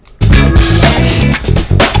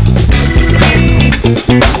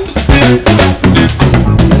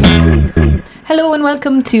and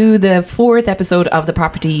welcome to the 4th episode of the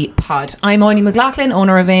Property Pod. I'm Anya McLaughlin,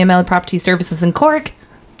 owner of AML Property Services in Cork.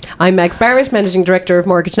 I'm Mags Barrett, Managing Director of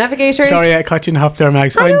Mortgage Navigators. Sorry, I caught you in half there,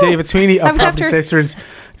 Mags. I'm David Sweeney of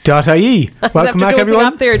PropertySolicitors.ie. Welcome back, everyone.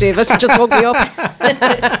 Up there, David. You just woke me up.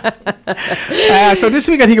 So this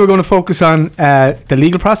week, I think we're going to focus on the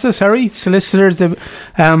legal process. Sorry, solicitors.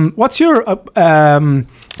 What's your?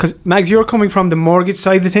 Because Mags, you're coming from the mortgage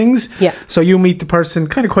side of things. Yeah. So you meet the person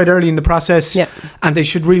kind of quite early in the process. Yeah. And they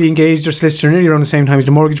should really engage their solicitor nearly around the same time as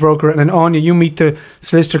the mortgage broker. And then Anya, you meet the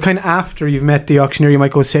solicitor kind of after you've met the auctioneer. You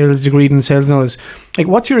might go sales agreed and sales notice. Like,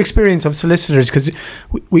 what's your experience of solicitors? Because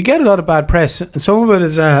we get a lot of bad press, and some of it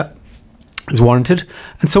is warranted,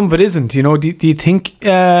 and some of it isn't. You know, do you think?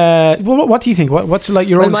 What do you think? What's like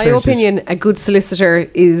your own experience? In my opinion, a good solicitor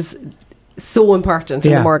is so important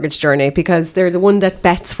in the mortgage journey, because they're the one that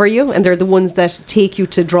bets for you, and they're the ones that take you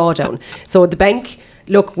to drawdown. So the bank,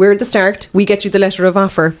 look, we're at the start, we get you the letter of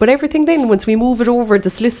offer, but everything then, once we move it over, the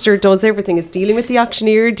solicitor does everything. It's dealing with the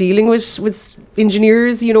auctioneer, dealing with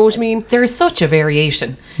engineers, you know what I mean? There is such a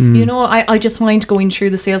variation. You know, I just find going through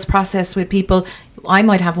the sales process with people, I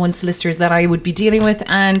might have one solicitor that I would be dealing with,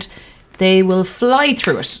 and they will fly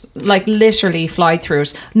through it, like literally fly through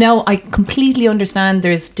it. Now, I completely understand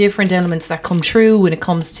there's different elements that come through when it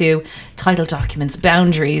comes to title documents,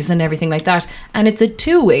 boundaries and everything like that. And it's a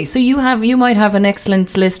two-way. So you might have an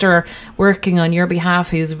excellent solicitor working on your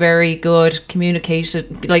behalf who's very good, communicates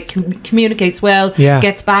well,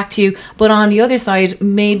 gets back to you. But on the other side,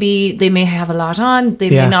 maybe they may have a lot on,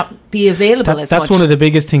 they may not be available as much. That's one of the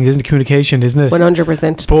biggest things, isn't it? Communication, isn't it?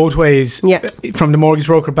 100%. Both ways. Yeah. From the mortgage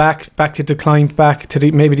broker back to the client, back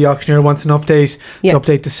to maybe the auctioneer wants an update, to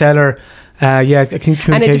update the seller. I think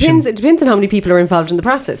communication. And it depends on how many people are involved in the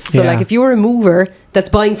process. So like if you're a mover that's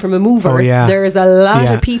buying from a mover, there is a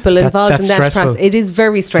lot of people involved in that process. It is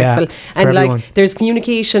very stressful. And everyone. There's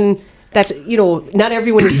communication that, you know, not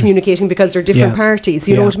everyone is communicating because they're different parties,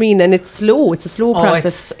 you know what I mean? And it's slow. It's a slow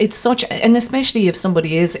process. It's such, and especially if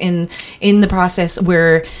somebody is in the process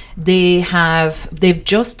where they're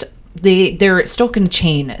stuck in a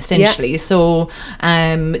chain, essentially. So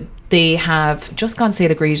they have just gone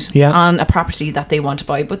sale agreed on a property that they want to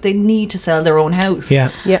buy, but they need to sell their own house.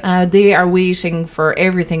 They are waiting for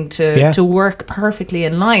everything to work perfectly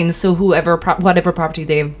in line. So whatever property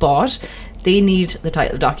they've bought, they need the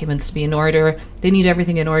title documents to be in order. They need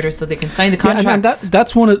everything in order so they can sign the contracts. And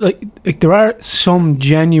that's one of like there are some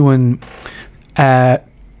genuine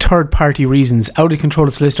third-party reasons out of control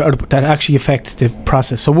of the solicitor that actually affect the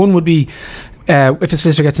process. So one would be if a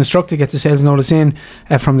solicitor gets instructed, gets a sales notice in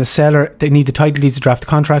from the seller, they need the title deeds to draft the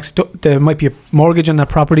contracts. There might be a mortgage on that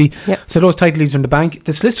property, so those title deeds are in the bank.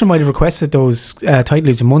 The solicitor might have requested those title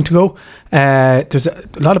deeds a month ago. There's a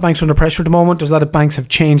lot of banks under pressure at the moment. There's a lot of banks have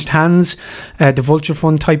changed hands. The vulture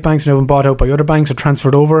fund type banks have been bought out by other banks or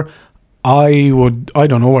transferred over. I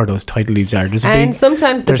don't know where those title deeds are.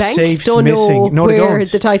 Sometimes the bank don't know where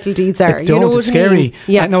the title deeds are. It's scary.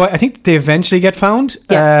 No, I think they eventually get found.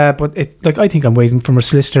 But I think I'm waiting for my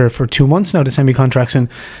solicitor for 2 months now to send me contracts, and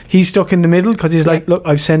he's stuck in the middle because he's like, look,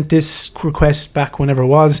 I've sent this request back whenever it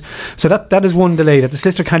was. So that is one delay, that the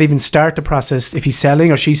solicitor can't even start the process if he's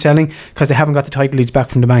selling or she's selling because they haven't got the title deeds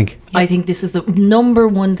back from the bank. I think this is the number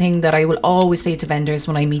one thing that I will always say to vendors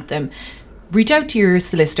when I meet them. Reach out to your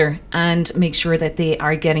solicitor and make sure that they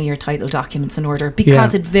are getting your title documents in order,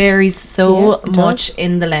 because it varies so much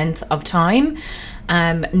in the length of time.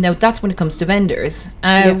 Now that's when it comes to vendors.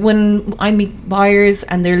 When I meet buyers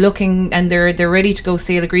and they're looking and they're ready to go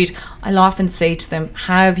sale agreed, I'll often say to them,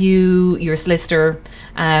 have you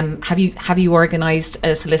organised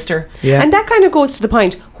a solicitor? And that kind of goes to the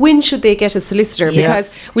point, when should they get a solicitor?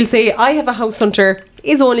 Because we'll say, I have a house hunter,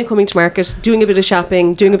 is only coming to market, doing a bit of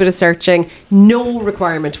shopping, doing a bit of searching, no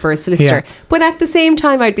requirement for a solicitor. But at the same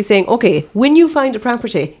time, I'd be saying, okay, when you find a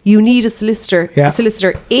property, you need a solicitor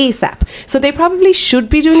ASAP. So they probably should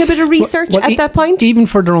be doing a bit of research at that point. Even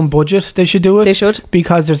for their own budget, they should do it. They should.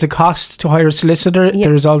 Because there's a cost to hire a solicitor.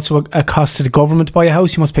 There is also a cost to the government to buy a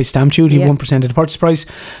house. You must pay stamp duty, 1% of the purchase price.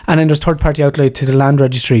 And then there's third-party outlay to the land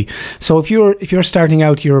registry. So if you're starting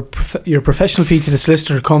out, your professional fee to the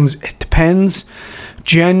solicitor comes, it depends.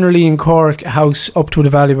 Generally in Cork, a house up to the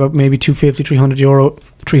value of about maybe 250, 300 euro,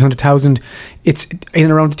 300,000, it's in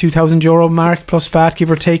around the 2,000 euro mark plus VAT, give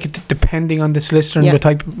or take, depending on the solicitor and the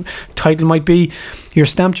type title might be. Your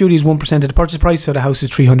stamp duty is 1% of the purchase price, so the house is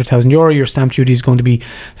 300,000 euro. Your stamp duty is going to be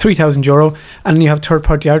 3,000 euro, and then you have third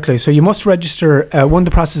party outlays. So you must register when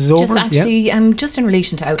the process is over. Just in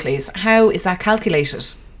relation to outlays, how is that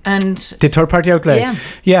calculated? And the third party outlay,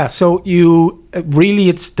 so you really,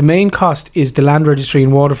 it's the main cost is the land registry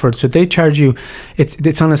in Waterford. So they charge you.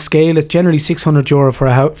 It's on a scale. It's generally €600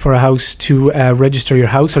 for a house to register your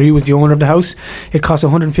house, or you as the owner of the house. It costs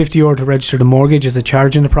 €150 to register the mortgage as a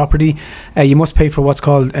charge in the property. You must pay for what's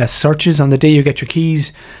called searches on the day you get your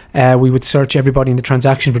keys. We would search everybody in the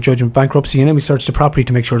transaction for judgment bankruptcy, and then we search the property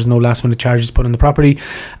to make sure there's no last minute charges put on the property.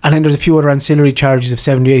 And then there's a few other ancillary charges of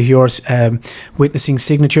 €70-80, witnessing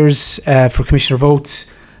signatures for commissioner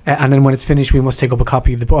votes. And then when it's finished, we must take up a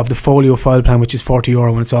copy of the folio file plan, which is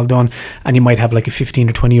 €40 when it's all done. And you might have like a €15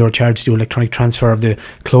 or €20 charge to do electronic transfer of the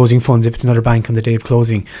closing funds if it's another bank on the day of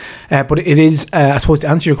closing. But it is, I suppose, to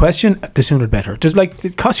answer your question, the sooner the better. There's like,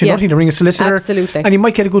 it costs you nothing to ring a solicitor. Absolutely. And you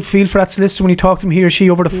might get a good feel for that solicitor when you talk to him, he or she,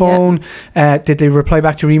 over the phone. Did they reply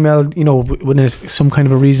back to your email, within some kind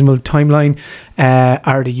of a reasonable timeline?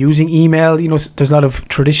 Are they using email? There's a lot of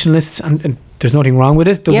traditionalists and there's nothing wrong with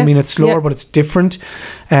it. Doesn't mean it's slower, but it's different.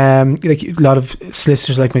 Like a lot of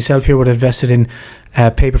solicitors like myself here would have invested in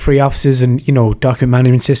paper-free offices and document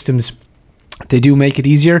management systems. They do make it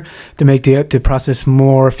easier. They make the process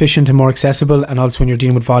more efficient and more accessible. And also when you're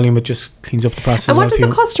dealing with volume, it just cleans up the process. And what does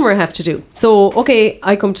the customer have to do? So, okay,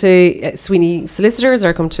 I come to Sweeney Solicitors, or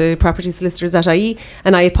I come to Property Solicitors.ie,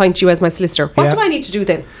 and I appoint you as my solicitor. What do I need to do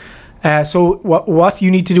then? So what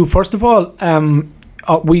you need to do, first of all,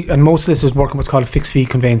 we and most solicitors work on what's called a fixed fee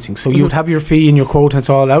conveyancing. So you would have your fee and your quote, and it's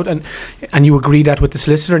all out, and you agree that with the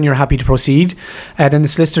solicitor, and you're happy to proceed. Then the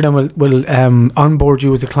solicitor then will onboard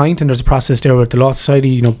you as a client, and there's a process there with the Law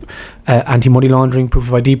Society, anti-money laundering, proof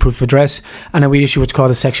of ID, proof of address, and then we issue what's called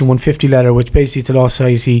a Section 150 letter, which basically it's a Law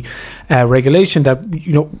Society regulation that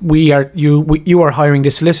you are hiring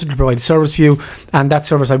this solicitor to provide a service for you, and that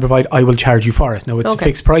service I provide, I will charge you for it. Now it's a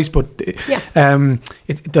fixed price, but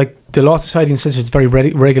the Law Society and solicitors is a very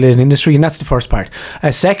regulated industry, and that's the first part.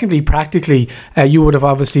 Secondly, practically, you would have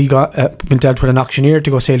obviously been dealt with an auctioneer to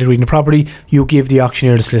go sale or reading the property. You give the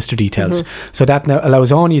auctioneer the solicitor details. So that now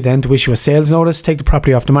allows on you then to issue a sales notice, take the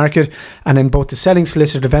property off the market, and then both the selling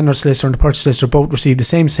solicitor, the vendor solicitor, and the purchase solicitor both receive the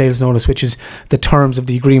same sales notice, which is the terms of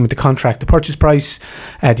the agreement, the contract, the purchase price,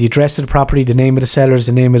 the address of the property, the name of the sellers,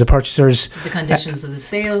 the name of the purchasers, the conditions of the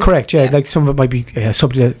sale. Correct, like some of it might be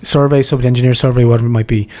subject engineer survey, whatever it might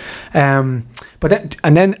be. Then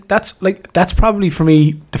that's probably for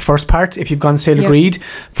me the first part. If you've gone sale agreed,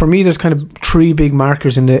 for me there's kind of three big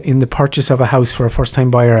markers in the purchase of a house for a first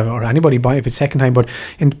time buyer, or anybody buying if it's second time, but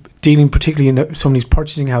in dealing particularly in somebody's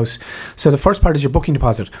purchasing a house. So the first part is your booking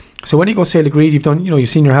deposit. So when you go sale agreed, you've done, you've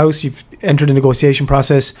seen your house, you've entered the negotiation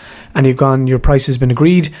process, and your price has been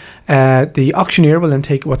agreed. The auctioneer will then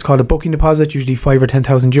take what's called a booking deposit, usually €5,000 or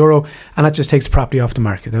 €10,000, and that just takes the property off the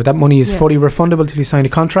market. Now that money is fully refundable till you sign a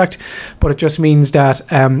contract, but it just means that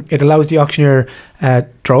it allows the auctioneer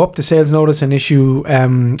draw up the sales notice and issue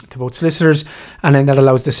to both solicitors, and then that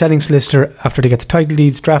allows the selling solicitor, after they get the title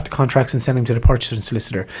deeds, draft the contracts and send them to the purchaser and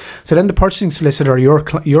solicitor. So then the purchasing solicitor, or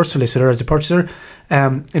your solicitor as the purchaser,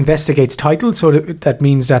 investigates title. So that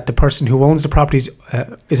means that the person who owns the properties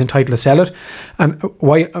is entitled to sell it. And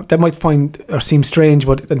why that might find or seem strange,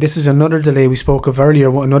 but this is another delay we spoke of earlier.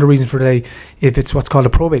 Another reason for delay, if it's what's called a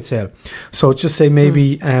probate sale. So it's just say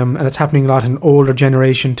maybe, and it's happening a lot in older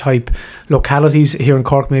generation type localities here in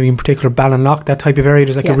Cork, maybe in particular Ballinlough, that type of area.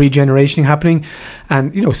 There's a regeneration happening,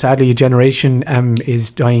 and sadly a generation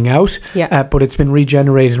is dying out. But it's been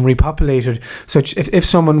regenerated and repopulated. So if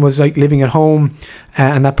someone was like living at home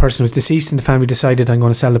and that person was deceased and the family decided, I'm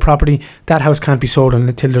going to sell the property, that house can't be sold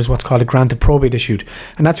until there's what's called a grant of probate issued.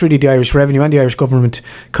 And that's really the Irish Revenue and the Irish Government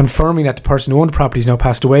confirming that the person who owned the property has now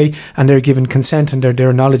passed away, and they're given consent and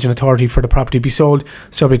their knowledge and authority for the property to be sold,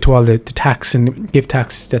 subject to all the tax and gift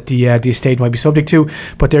tax that the estate might be subject to,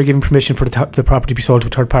 but they're given permission for the property to be sold to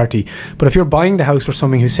a third party. But if you're buying the house for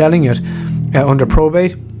someone who's selling it under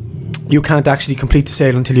probate, you can't actually complete the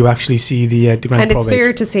sale until you actually see the grant probate. And it's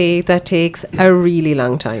fair to say that takes a really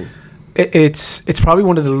long time. It's probably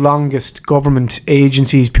one of the longest government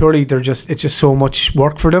agencies. Purely, it's just so much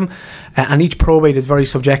work for them, and each probate is very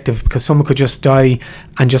subjective, because someone could just die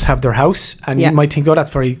and just have their house, and you might think,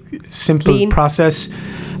 that's very simple process.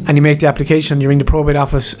 And you make the application, you ring the probate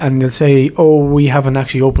office, and they'll say, we haven't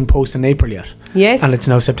actually opened post in April yet. Yes. And it's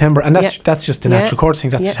now September. And that's just the natural course thing.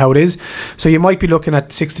 That's just how it is. So you might be looking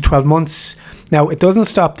at 6 to 12 months. Now, it doesn't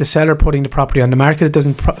stop the seller putting the property on the market. It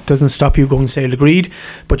doesn't stop you going sale agreed,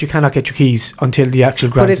 but you cannot get your keys until the actual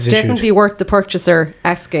grant is issued. But it's definitely worth the purchaser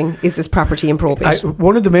asking, is this property in probate?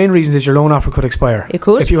 One of the main reasons is your loan offer could expire. It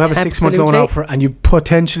could. If you have a 6-month loan offer and you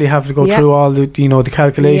potentially have to go through all the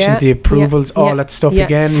calculations, the approvals, all that stuff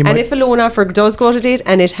again. And if a loan offer does go out of date,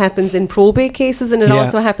 and it happens in probate cases, and it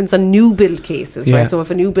also happens on new build cases, right? So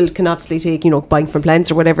if a new build can obviously take, buying from plans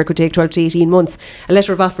or whatever, could take 12 to 18 months. A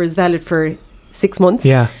letter of offer is valid for 6 months.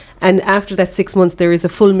 Yeah. And after that 6 months, there is a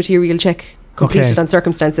full material check completed on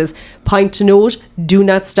circumstances. Point to note, do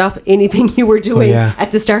not stop anything you were doing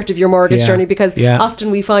at the start of your mortgage journey, because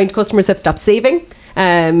often we find customers have stopped saving.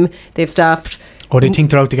 They've stopped. They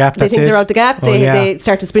think they're out the gap. They're out the gap. They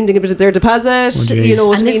start spending a bit of their deposit. You know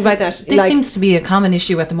what I mean by that? This seems to be a common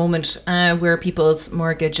issue at the moment, where people's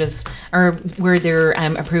mortgages or where their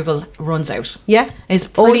approval runs out. Yeah, it's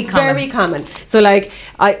pretty common. Very common. So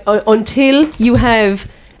until you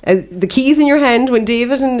have the keys in your hand, when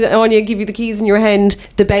David and Anya give you the keys in your hand,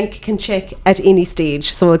 the bank can check at any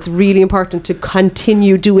stage. So it's really important to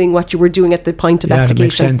continue doing what you were doing at the point of application. That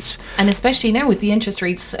makes sense. And especially now with the interest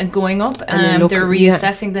rates going up, they're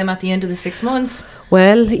reassessing them at the end of the 6 months.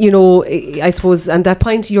 Well, I suppose at that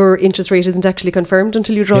point your interest rate isn't actually confirmed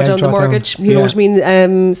until you draw down the mortgage. You know what I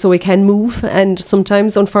mean? So it can move, and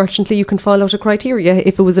sometimes, unfortunately, you can fall out of criteria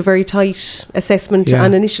if it was a very tight assessment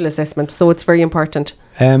and initial assessment. So it's very important.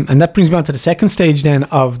 And that brings me on to the second stage then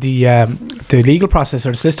of the legal process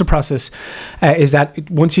or the solicitor process, is that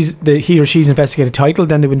once he or she's investigated title,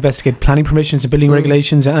 then they would investigate planning permissions, the building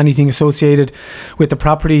regulations, and anything associated with the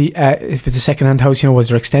property. If it's a second-hand house, was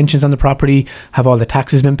there extensions on the property? Have all the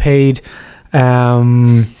taxes been paid?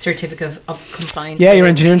 Certificate of compliance. Yeah, your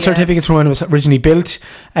engineering certificates from when it was originally built.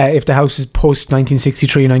 If the house is post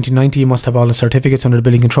 1963 or 1990, you must have all the certificates under the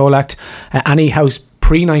Building Control Act. Any house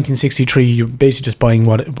pre 1963, you're basically just buying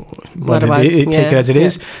what it take it as it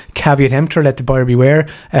is. Caveat emptor, let the buyer beware.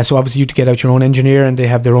 So obviously you to get out your own engineer, and they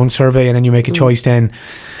have their own survey, and then you make a choice then.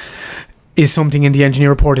 Is something in the engineer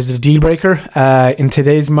report, is it a deal breaker? In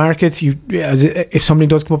today's market, if something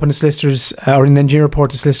does come up in the solicitor's or in the engineer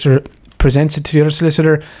report, the solicitor presents it to the other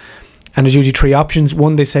solicitor, and there's usually three options.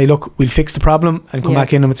 One, they say, look, we'll fix the problem and come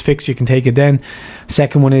back in, and if it's fixed, you can take it then.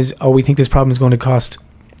 Second one is, we think this problem is going to cost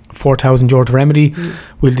 €4,000 to remedy.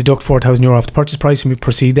 We'll deduct €4,000 off the purchase price and we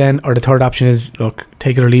proceed then. Or the third option is, look,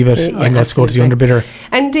 take it or leave it, and let's go to the underbidder.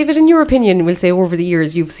 And David, in your opinion, we'll say over the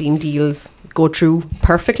years you've seen deals go through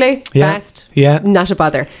perfectly, fast, not a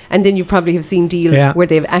bother. And then you probably have seen deals where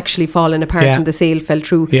they've actually fallen apart and the sale fell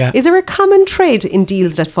through. Is there a common thread in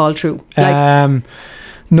deals that fall through?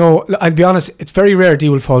 No, I'll be honest, it's very rare a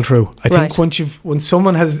deal will fall through. I think when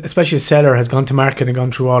someone has, especially a seller, has gone to market and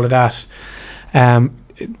gone through all of that, I'll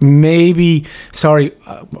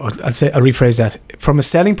rephrase that. From a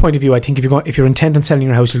selling point of view, I think if you're intent on selling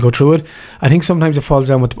your house, you'll go through it. I think sometimes it falls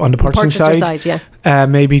down on the purchasing side.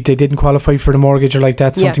 Maybe they didn't qualify for the mortgage or like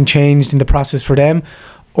that. Something changed in the process for them.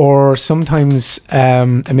 Or sometimes,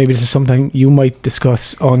 and maybe this is something you might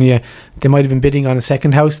discuss, Anya, they might have been bidding on a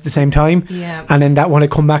second house at the same time, and then that one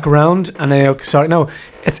had come back around, and it's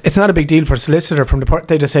not a big deal for a solicitor from the part.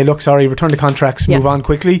 They just say, look, sorry, return the contracts, move on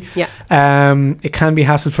quickly. It can be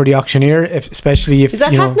hassle for the auctioneer, especially if... Is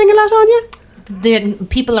that happening a lot, Anya?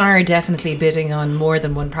 People are definitely bidding on more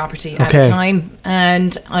than one property at a time,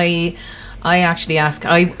 and I actually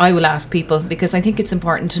I will ask people, because I think it's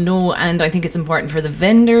important to know, and I think it's important for the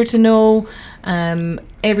vendor to know.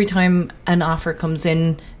 Every time an offer comes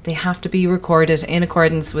in, they have to be recorded in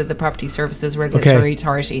accordance with the Property Services Regulatory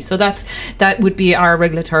Authority. So that would be our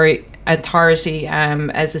regulatory authority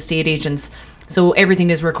as estate agents. So everything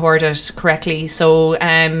is recorded correctly. So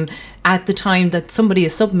at the time that somebody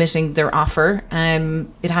is submitting their offer,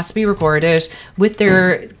 it has to be recorded with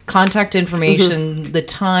their contact information, the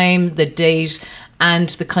time, the date, and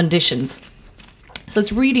the conditions. So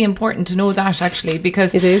it's really important to know that, actually,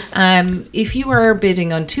 because it is. If you are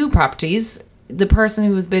bidding on two properties, the person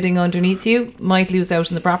who is bidding underneath you might lose out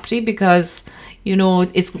on the property because,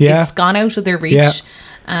 it's gone out of their reach. Yeah.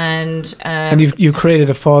 And you've created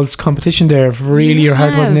a false competition there. If really your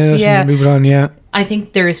heart wasn't in it, and you move it on. I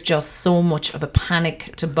think there is just so much of a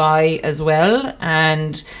panic to buy as well,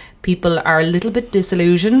 and people are a little bit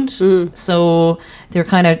disillusioned, so they're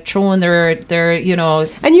kind of throwing their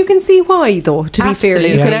And you can see why, though. To be fair,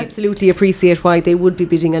 you can absolutely appreciate why they would be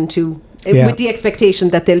bidding on two, with the expectation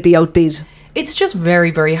that they'll be outbid. It's just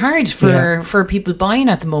very, very hard for people buying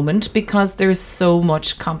at the moment because there's so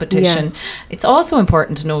much competition. Yeah. It's also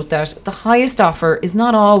important to note that the highest offer is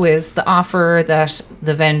not always the offer that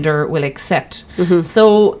the vendor will accept.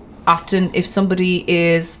 So often if somebody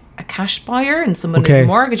is a cash buyer and someone is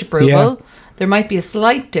mortgage approval, there might be a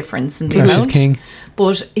slight difference in the amount.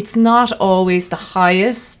 But it's not always the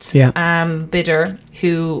highest bidder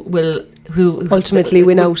who ultimately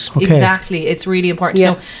win out. Exactly. It's really important to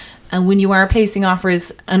know. And when you are placing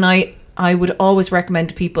offers, and I I would always recommend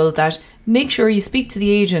to people that make sure you speak to the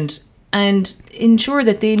agent and ensure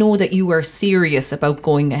that they know that you are serious about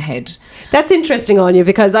going ahead. That's interesting on you,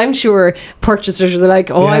 because I'm sure purchasers are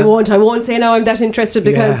like, oh, I won't say now I'm that interested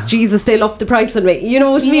because Jesus, they'll up the price on me. You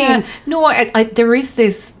know what I mean? No, there is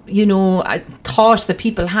this, thought that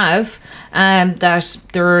people have that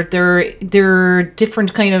there are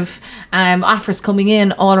different kind of offers coming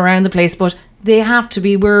in all around the place, but they have to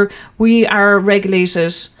be. We are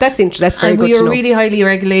regulated. That's very good to know. We are really highly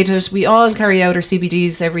regulated. We all carry out our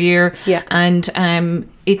CPDs every year. Yeah. And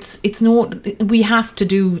we have to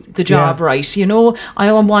do the job right.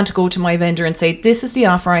 I want to go to my vendor and say, this is the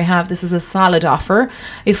offer I have. This is a solid offer.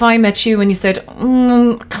 If I met you and you said,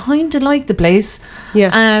 kind of like the place.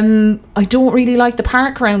 Yeah. I don't really like the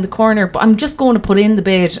park around the corner, but I'm just going to put in the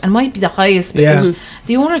bid and might be the highest bid. Yeah.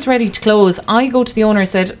 The owner's ready to close. I go to the owner and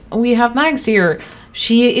said, we have Mags here.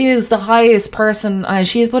 She is the highest person.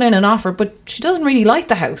 She has put in an offer, but she doesn't really like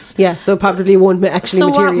the house. Yeah, so probably won't actually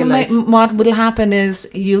materialise. So what will happen is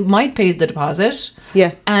you might pay the deposit.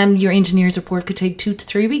 Yeah. Your engineer's report could take 2 to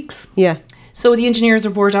 3 weeks. Yeah. So the engineer's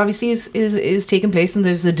report obviously is taking place, and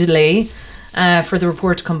there's a delay for the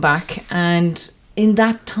report to come back. And in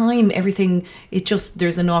that time,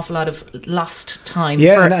 there's an awful lot of lost time for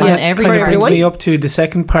everyone. Kind of brings me up to the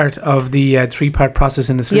second part of the 3-part process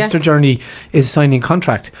in the solicitor journey is signing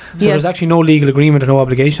contract. So there's actually no legal agreement or no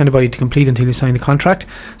obligation on anybody to complete until you sign the contract.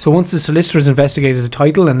 So once the solicitor has investigated the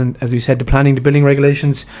title and then, as we said, the planning, the building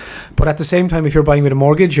regulations, but at the same time, if you're buying with a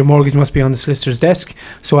mortgage, your mortgage must be on the solicitor's desk.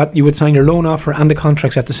 So you would sign your loan offer and the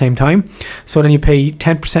contracts at the same time. So then you pay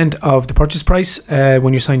 10% of the purchase price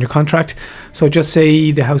when you sign your contract. So just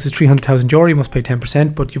say the house is 300,000 euro, you must pay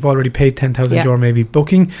 10%, but you've already paid 10,000 euro maybe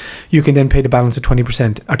booking. You can then pay the balance of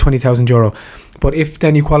 20% or 20,000 euro. But if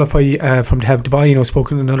then you qualify from the Help to Buy,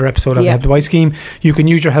 spoken in another episode of the Help to Buy scheme, you can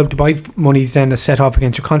use your Help to Buy monies then as set off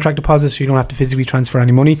against your contract deposit, so you don't have to physically transfer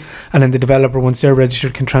any money. And then the developer, once they're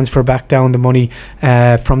registered, can transfer back down the money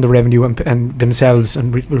from the revenue and themselves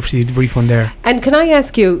and receive the refund there. And can I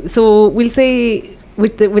ask you, so we'll say,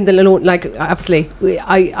 when the loan, like, obviously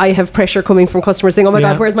I have pressure coming from customers saying, oh my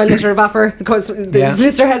God, where's my letter of offer? Because the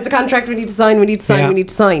solicitor has the contract, we need to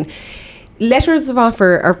sign. Letters of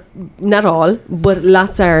offer are not all, but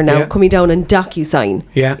lots are now coming down on DocuSign.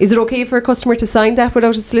 Yeah. Is it okay for a customer to sign that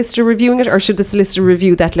without a solicitor reviewing it, or should the solicitor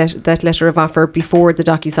review that letter of offer before the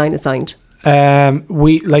DocuSign is signed? There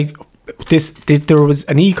was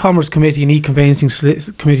an e-commerce committee, an e-conveyancing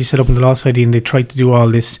committee set up in the Law Society, and they tried to do all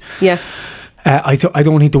this. Yeah. I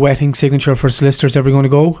don't think the wetting signature for solicitors ever going to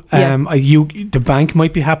go. The bank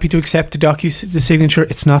might be happy to accept the signature.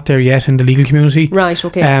 It's not there yet in the legal community. Right.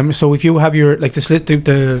 Okay. So if you have your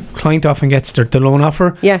the client often gets the loan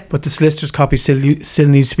offer. Yeah. But the solicitor's copy still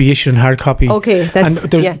needs to be issued in hard copy. Okay.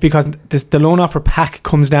 Because the loan offer pack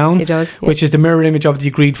comes down. It does. Yeah. Which is the mirror image of the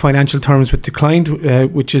agreed financial terms with the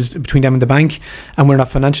client, which is between them and the bank. And we're not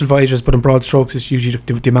financial advisors, but in broad strokes, it's usually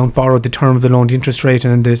the amount borrowed, the term of the loan, the interest rate,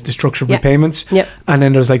 and then the structure of repayments. Yep. And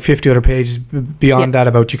then there's like 50 other pages beyond that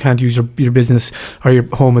about you can't use your business or your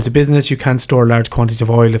home as a business. You can't store large quantities of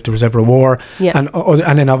oil if there was ever a war. Yep.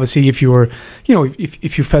 And then obviously if you were,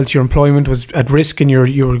 if you felt your employment was at risk and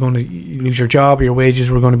you were going to lose your job or your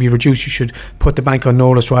wages were going to be reduced, you should put the bank on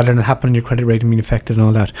notice rather than it happen and your credit rating being affected and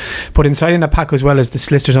all that. But inside in that pack as well as the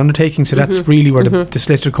solicitor's undertaking. So that's really where the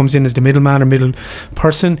solicitor comes in as the middleman or middle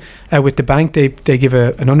person with the bank. They give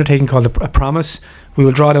an undertaking called a promise. We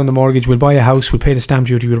will draw down the mortgage, we'll buy a house, we'll pay the stamp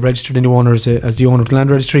duty, we'll register the new owner as the owner of the land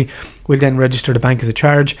registry. We'll then register the bank as a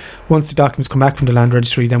charge. Once the documents come back from the land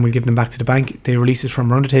registry, then we'll give them back to the bank. They release it from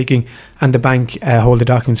our undertaking, and the bank hold the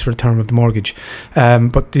documents for the term of the mortgage.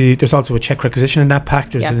 But there's also a cheque requisition in that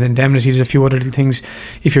pack. There's an indemnity, there's a few other little things.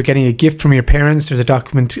 If you're getting a gift from your parents, there's a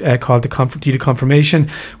document called the deed of confirmation,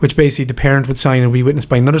 which basically the parent would sign and be witnessed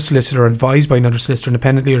by another solicitor or advised by another solicitor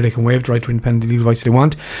independently, or they can waive the right to independent legal advice if they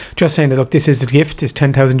want. Just saying that, look, this is the gift, is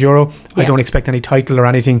 10,000 euro. I don't expect any title or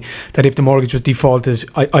anything, that if the mortgage was defaulted,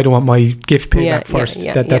 I don't want my gift paid back first.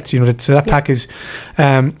 So that pack is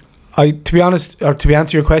to be honest, or to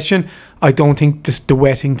answer your question, I don't think the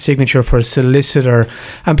wetting signature for a solicitor,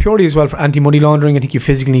 and purely as well for anti-money laundering, I think you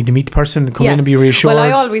physically need to meet the person and come in and be reassured. Well,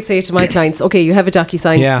 I always say to my clients, okay, you have a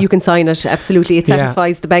DocuSign, you can sign it, absolutely, it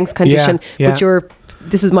satisfies the bank's condition, but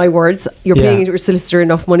this is my words, you're paying your solicitor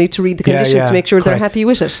enough money to read the conditions to make sure they're happy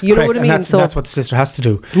with it. You know what I mean? And that's what the solicitor has to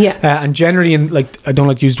do. And generally, I don't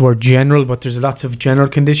like to use the word general, but there's lots of general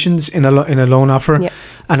conditions in a loan offer,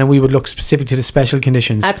 and then we would look specific to the special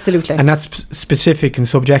conditions. Absolutely. And that's specific and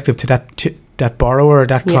subjective to that borrower or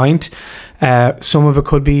that client. Some of it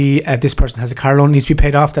could be this person has a car loan, needs to be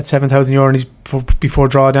paid off, that €7,000 needs before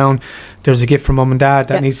drawdown. There's a gift from mum and dad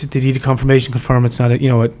that needs to need a confirmation, confirm it's not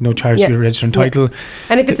no charge to be registered title.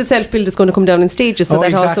 And if it's a self-build, it's going to come down in stages, so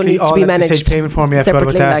that also needs to be managed. Stage payment form, I forgot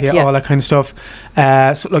about that. All that kind of stuff.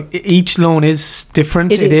 So look, each loan is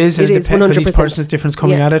different. It is. It depends, because each person is different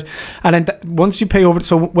coming at it. And then once you pay over,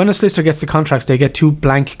 so when a solicitor gets the contracts, they get 2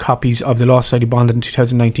 blank copies of the Law Society bonded in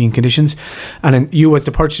 2019 conditions, and then you as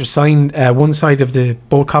the purchaser sign one side of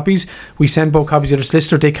both copies. We send both copies to the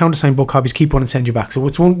solicitor. They countersign both copies, keep one and send you back. So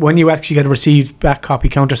it's when you actually get a received back copy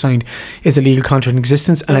countersigned is a legal contract in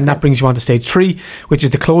existence, and then that brings you on to stage 3, which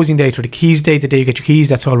is the closing date or the keys date. The day you get your keys,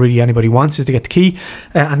 that's all really anybody wants, is to get the key,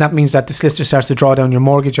 and that means that the solicitor starts to draw down your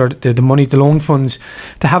mortgage or the money, the loan funds,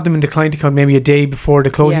 to have them in the client account maybe a day before the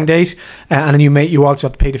closing date, and then you also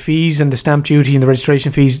have to pay the fees and the stamp duty and the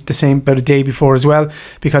registration fees the same about a day before as well,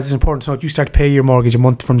 because it's important to note you start to pay your mortgage a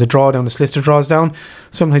month from the drawdown. The solicitor draws down.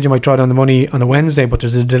 Sometimes you might draw down the money on a Wednesday, but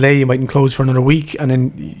there's a delay. You mightn't close for another week, and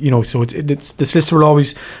then so it's the solicitor will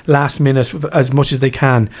always last minute as much as they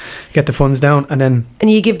can get the funds down, and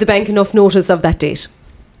you give the bank enough notice of that date.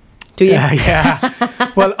 Do you?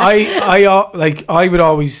 Well, I would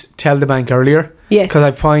always tell the bank earlier. Yes. Because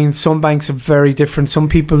I find some banks are very different. Some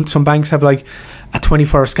banks have like a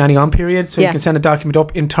 24-hour scanning on period, so you can send a document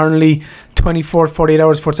up internally 48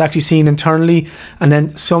 hours before it's actually seen internally, and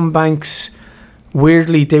then some banks,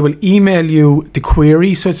 weirdly, they will email you the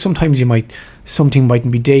query. So sometimes something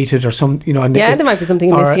mightn't be dated, or there might be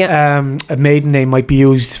something amiss. A maiden name might be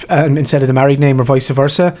used instead of the married name, or vice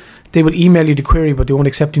versa. They will email you the query, but they won't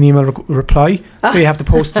accept an email reply. So you have to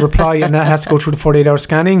post the reply, and that has to go through the 48-hour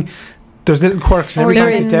scanning. There's little quirks, and every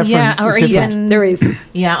bank is different. There is.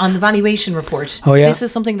 Yeah, on the valuation report. Oh, yeah. This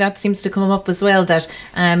is something that seems to come up as well, that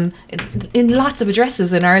in lots of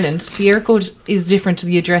addresses in Ireland, the air code is different to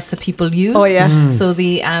the address that people use. Oh, yeah. So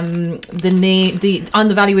the name on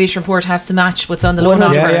the valuation report has to match what's on the loan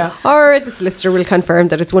offer. Yeah. Or the solicitor will confirm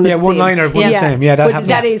that it's one of the one liner, the same. Yeah, that happens.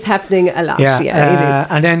 That is happening a lot. Yeah, it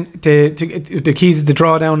is. And then the keys of the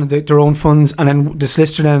drawdown, their own funds, and then the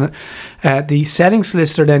solicitor the selling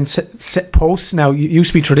solicitor then posts. Now, it used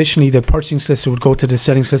to be traditionally the purchasing solicitor would go to the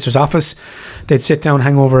selling solicitor's office. They'd sit down,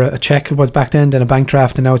 hang over a check, it was back then a bank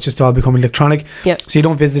draft, and now it's just all become electronic. So you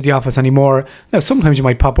don't visit the office anymore. Now, sometimes you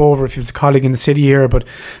might pop over if it's a colleague in the city here, but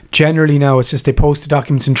generally now it's just they post the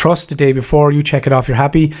documents in trust the day before. You check it off, you're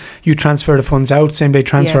happy, you transfer the funds out, same day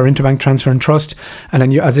transfer, interbank transfer and trust, and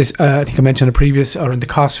then you, as I think I mentioned in the previous, or in the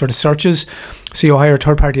cost for the searches. So you hire a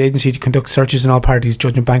third-party agency to conduct searches in all parties,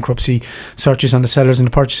 judgment, bankruptcy, searches on the sellers and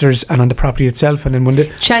the purchasers and on the property itself. And then when the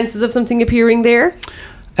chances of something appearing there,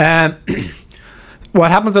 what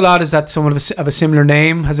happens a lot is that someone of a similar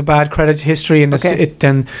name has a bad credit history, and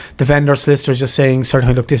then the vendor solicitor is just saying,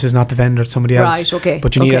 certainly, look, this is not the vendor, it's somebody else.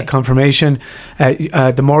 But you need a confirmation.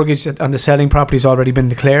 The mortgage on the selling property has already been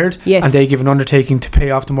declared, and they give an undertaking to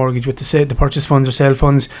pay off the mortgage with the purchase funds or sale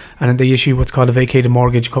funds, and then they issue what's called a vacated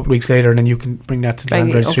mortgage a couple of weeks later, and then you can bring that to the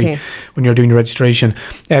land registry when you're doing the registration.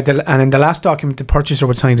 And then the last document the purchaser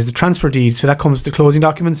would sign is the transfer deed. So that comes with the closing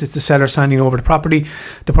documents. It's the seller signing over the property.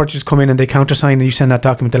 The purchasers come in and they countersign, and you send that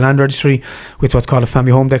document to the land registry with what's called a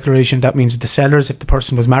family home declaration. That means that the sellers, if the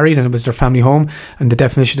person was married and it was their family home, and the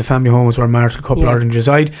definition of family home is where a marital couple ordinarily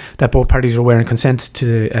reside, that both parties are aware and consent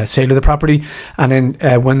to the sale of the property. And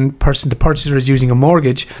then when the purchaser is using a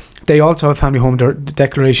mortgage, they also have a family home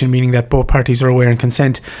declaration, meaning that both parties are aware and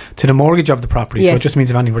consent to the mortgage of the property. So it just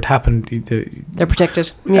means if anything were to happen, they're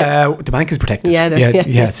protected. The bank is protected.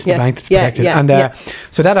 It's the bank that's protected.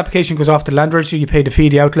 So that application goes off to the land registry. You pay the fee,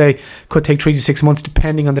 the outlay could take 3 to 6 months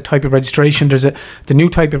depending on the type of registration. The new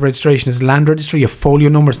type of registration is land registry. A folio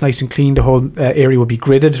number, it's nice and clean. The whole area will be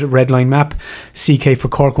gridded, red line map, CK for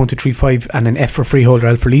Cork 1235, and an F for freeholder,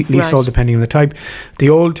 L for leasehold, depending on the type. The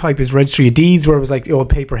old type is registry of deeds, where it was like the old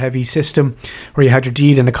paper heavy system, where you had your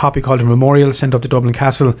deed and a copy called a memorial sent up to Dublin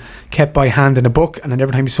Castle, kept by hand in a book, and then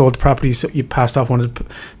every time you sold the property, you passed off one of the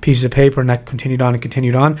pieces of paper, and that continued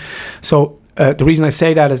on. So the reason I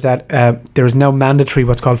say that is that there is now mandatory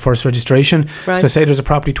what's called first registration. So say there's a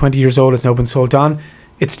property 20 years old, it's now been sold on,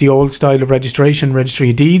 it's the old style of registration, registry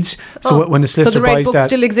of deeds. So when the solicitor buys that, so the red book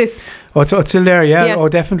still exists. Oh, so it's still there, Oh,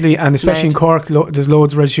 definitely, and especially in Cork, there's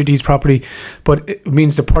loads of registry of deeds property. But it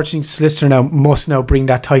means the purchasing solicitor must bring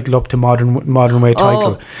that title up to modern way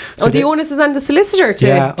title. So the onus is on the solicitor to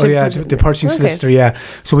the purchasing solicitor.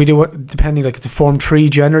 So we do depending, like it's a Form 3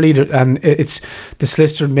 generally, and it's the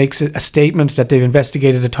solicitor makes a statement that they've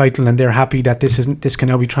investigated the title and they're happy that this can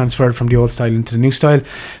now be transferred from the old style into the new style.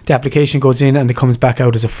 The application goes in and it comes back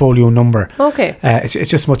out as a folio number. It's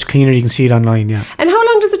just much cleaner. You can see it online. And how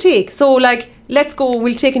long does it take? So, like, let's go,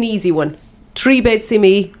 we'll take an easy one. 3-bed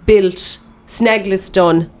semi, built, snag list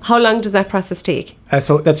done. How long does that process take?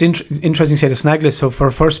 So that's interesting to say the snag list. So for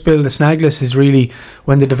a first build, the snag list is really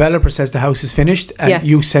when the developer says the house is finished and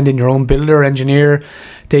you send in your own builder, engineer,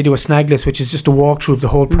 they do a snag list, which is just a walkthrough of the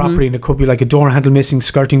whole property, and it could be like a door handle missing,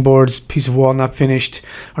 skirting boards, piece of wall not finished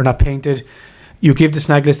or not painted. You give the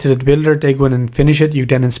snag list to the builder, they go in and finish it, you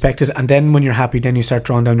then inspect it, and then when you're happy, then you start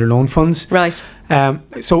drawing down your loan funds. Right.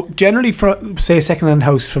 So generally, for say a second-hand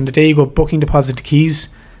house, from the day you go booking deposit to keys,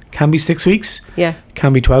 can be 6 weeks. Yeah.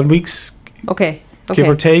 Can be 12 weeks. Okay. Give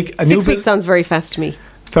or take. 6 weeks sounds very fast to me.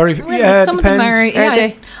 Very, some of them are.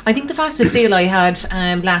 Yeah, I think the fastest sale I had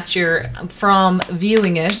last year, from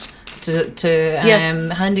viewing it to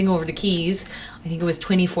handing over the keys, I think it was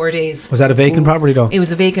 24 days. Was that a vacant property though? It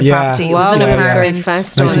was a vacant property. It was an apartment. Very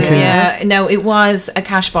fast. Nice and clean. Yeah. Now it was a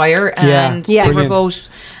cash buyer, and they were both,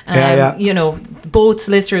 you know, both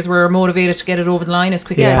solicitors were motivated to get it over the line as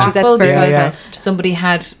quick as possible, because somebody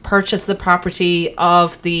had purchased the property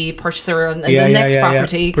of the purchaser and the next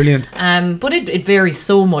property. Yeah. Brilliant. But it varies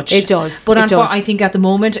so much. It does. But I think at the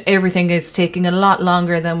moment everything is taking a lot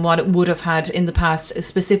longer than what it would have had in the past.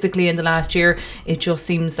 Specifically in the last year, it just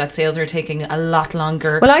seems that sales are taking a lot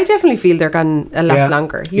longer. Well, I definitely feel they're gone a lot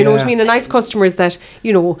longer. You know what I mean? And I have customers that,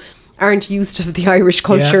 you know, aren't used to the Irish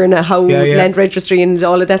culture and how land registry and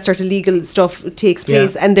all of that sort of legal stuff takes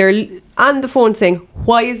place, and they're on the phone saying,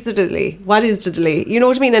 why is the delay? What is the delay? You know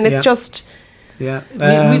what I mean? And it's just... Yeah,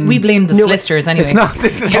 we blame the solicitors anyway. It's not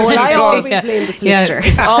this. I always blame the solicitor.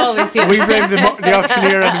 It's always we blame the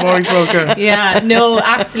auctioneer and the mortgage broker. Yeah, no,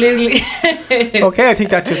 absolutely. Okay, I think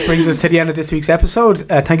that just brings us to the end of this week's episode.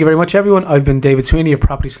 Thank you very much, everyone. I've been David Sweeney of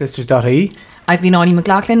PropertySolicitors.ie. I've been Anya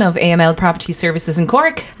McLaughlin of AML Property Services in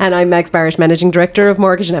Cork. And I'm Max Barrett, Managing Director of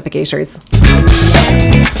Mortgage Navigators.